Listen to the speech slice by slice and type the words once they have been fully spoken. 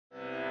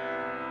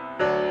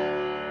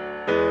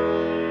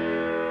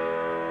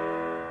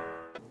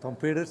Tom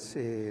Peters,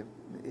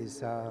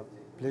 it's a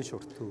pleasure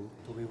to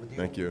be with you.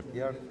 Thank you.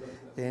 Here.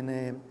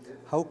 And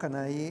how can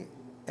I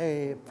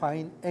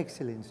find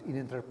excellence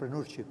in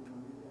entrepreneurship?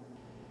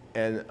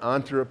 An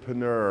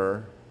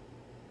entrepreneur,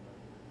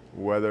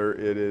 whether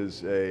it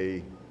is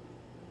a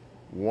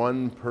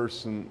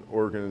one-person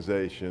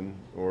organization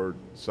or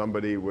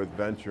somebody with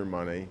venture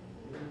money,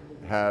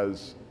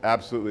 has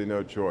absolutely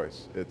no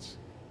choice. It's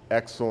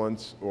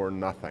excellence or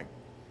nothing.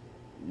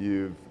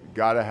 You've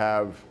got to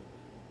have,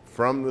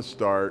 from the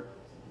start,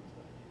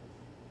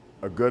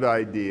 a good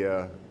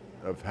idea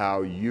of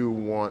how you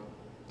want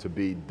to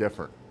be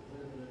different.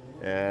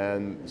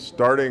 And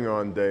starting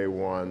on day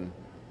one,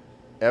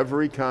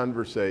 every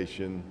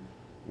conversation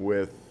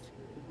with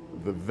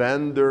the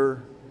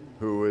vendor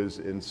who is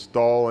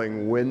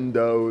installing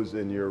windows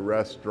in your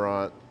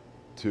restaurant,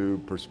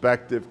 to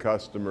prospective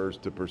customers,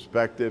 to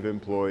prospective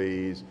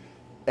employees,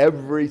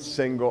 every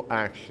single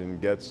action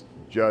gets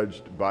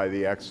judged by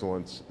the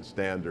excellence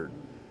standard.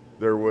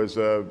 There was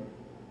the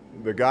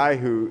guy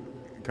who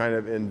kind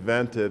of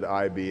invented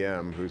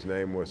IBM, whose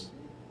name was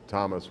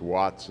Thomas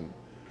Watson.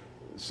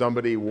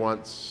 Somebody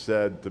once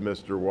said to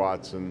Mr.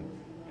 Watson,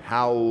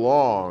 "How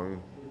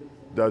long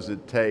does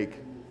it take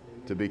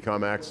to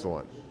become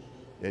excellent?"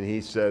 And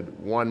he said,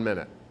 1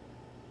 minute.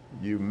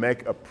 You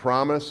make a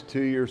promise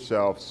to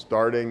yourself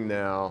starting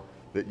now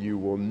that you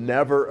will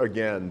never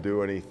again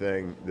do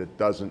anything that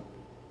doesn't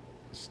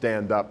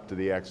stand up to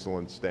the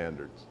excellence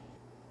standards.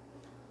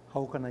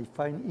 How can I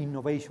find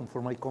innovation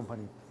for my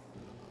company?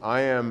 I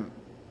am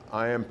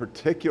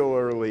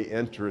particularly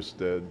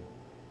interested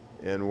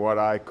in what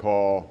I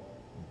call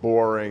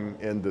boring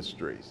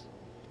industries.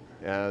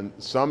 And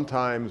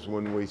sometimes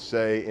when we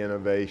say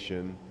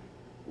innovation,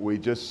 we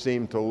just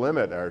seem to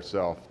limit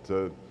ourselves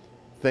to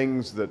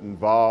things that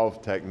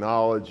involve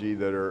technology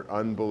that are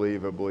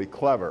unbelievably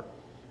clever.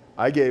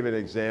 I gave an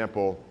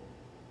example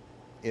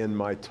in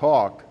my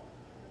talk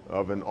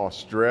of an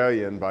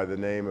Australian by the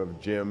name of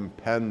Jim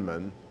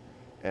Penman,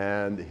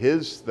 and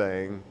his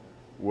thing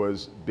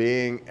was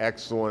being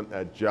excellent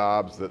at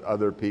jobs that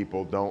other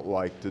people don't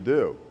like to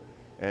do.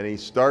 And he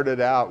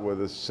started out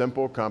with a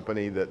simple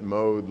company that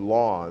mowed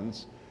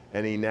lawns,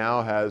 and he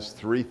now has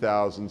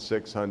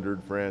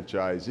 3,600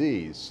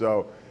 franchisees.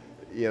 So,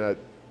 you know,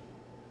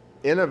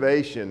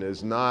 innovation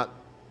is not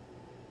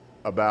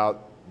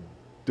about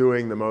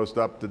doing the most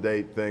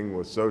up-to-date thing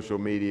with social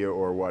media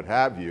or what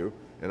have you,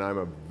 and I'm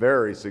a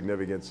very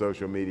significant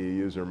social media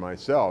user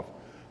myself.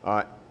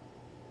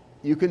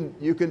 You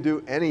can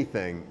do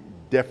anything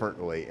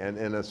differently and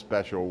in a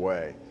special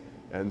way.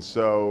 And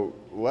so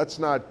let's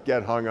not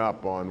get hung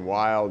up on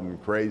wild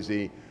and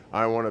crazy,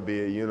 I want to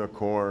be a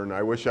unicorn,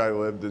 I wish I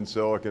lived in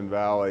Silicon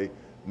Valley.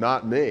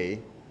 Not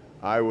me.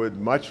 I would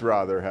much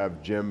rather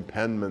have Jim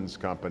Penman's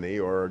company,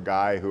 or a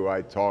guy who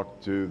I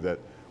talked to that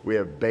we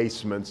have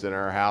basements in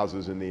our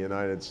houses in the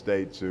United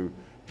States, who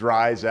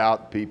dries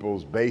out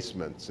people's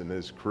basements and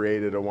has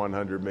created a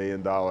 $100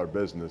 million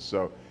business.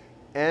 So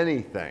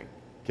anything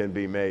can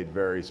be made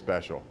very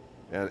special.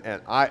 And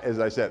as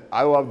I said,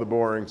 I love the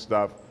boring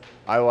stuff.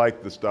 I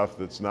like the stuff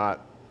that's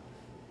not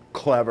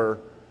clever,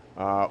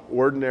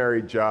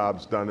 ordinary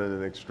jobs done in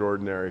an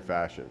extraordinary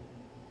fashion.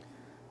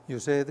 You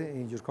said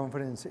in your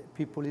conference,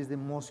 people is the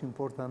most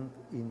important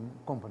in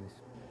companies.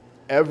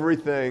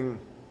 Everything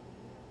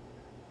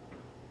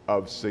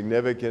of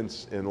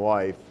significance in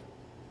life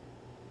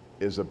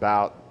is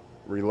about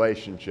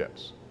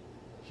relationships,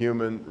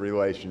 human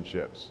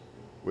relationships,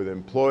 with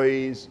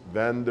employees,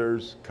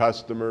 vendors,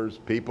 customers,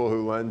 people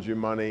who lend you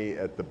money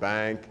at the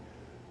bank.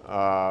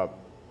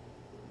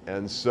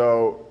 And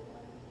so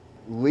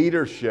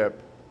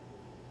leadership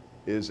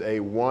is a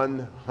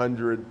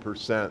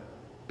 100%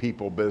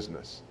 people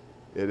business.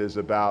 It is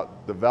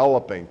about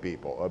developing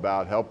people,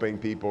 about helping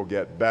people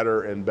get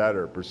better and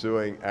better,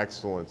 pursuing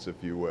excellence,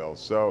 if you will.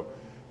 So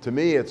to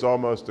me, it's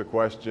almost a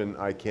question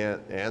I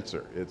can't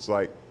answer. It's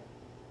like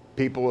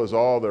people is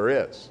all there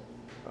is.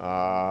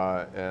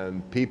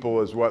 And people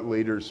is what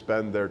leaders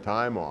spend their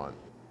time on.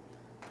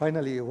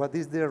 Finally, what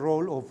is the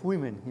role of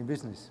women in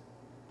business?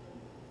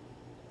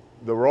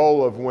 The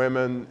role of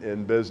women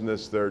in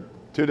business, there are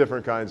two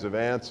different kinds of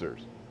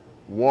answers.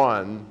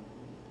 One,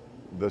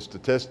 the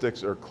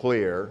statistics are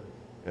clear,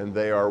 and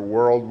they are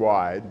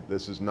worldwide.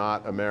 This is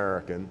not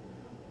American.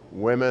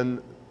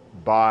 Women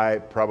buy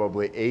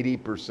probably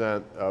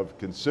 80% of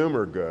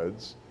consumer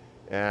goods,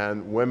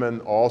 and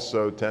women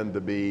also tend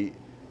to be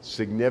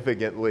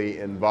significantly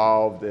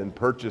involved in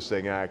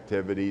purchasing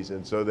activities,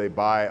 and so they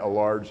buy a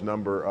large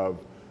number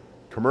of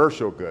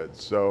commercial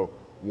goods. So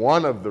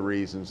one of the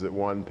reasons that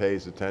one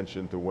pays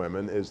attention to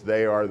women is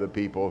they are the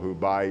people who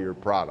buy your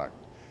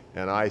product.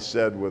 And I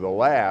said with a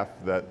laugh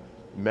that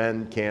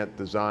men can't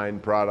design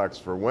products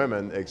for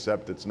women,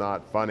 except it's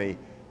not funny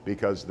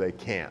because they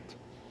can't.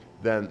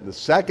 Then the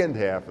second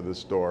half of the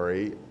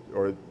story,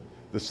 or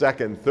the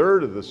second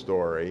third of the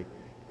story,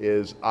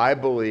 is I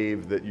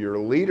believe that your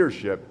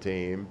leadership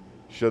team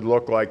should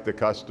look like the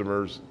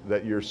customers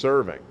that you're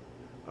serving.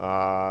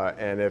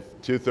 And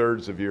if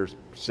 2/3 of your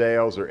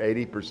sales or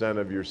 80%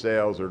 of your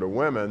sales are to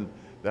women,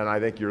 then I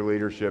think your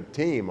leadership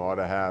team ought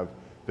to have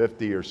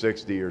 50 or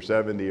 60 or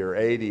 70 or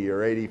 80 or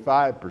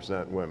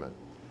 85% women.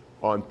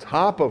 On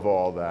top of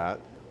all that,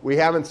 we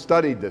haven't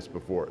studied this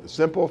before. The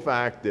simple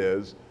fact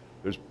is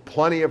there's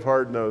plenty of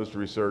hard-nosed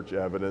research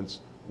evidence.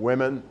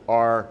 Women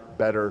are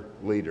better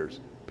leaders,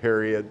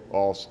 period,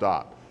 all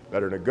stop.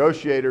 Better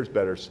negotiators,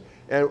 better...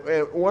 And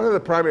one of the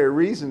primary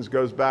reasons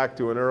goes back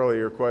to an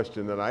earlier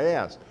question that I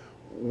asked.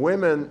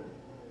 Women,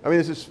 I mean,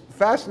 there's this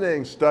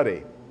fascinating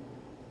study.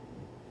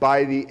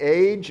 By the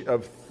age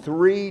of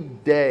 3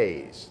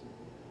 days,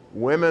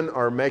 women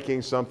are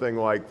making something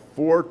like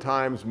 4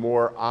 times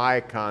more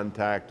eye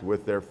contact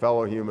with their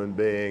fellow human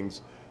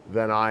beings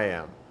than I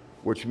am,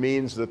 which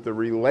means that the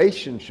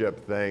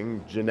relationship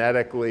thing,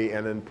 genetically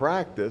and in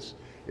practice,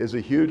 is a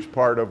huge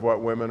part of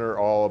what women are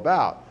all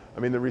about. I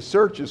mean, the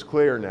research is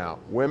clear now.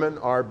 Women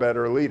are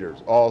better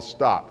leaders, all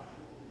stop.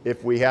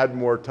 If we had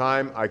more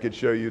time, I could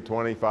show you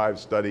 25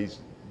 studies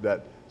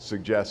that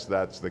suggest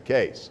that's the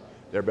case.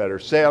 They're better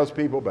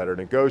salespeople, better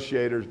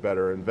negotiators,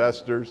 better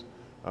investors.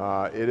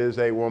 It is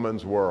a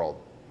woman's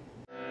world.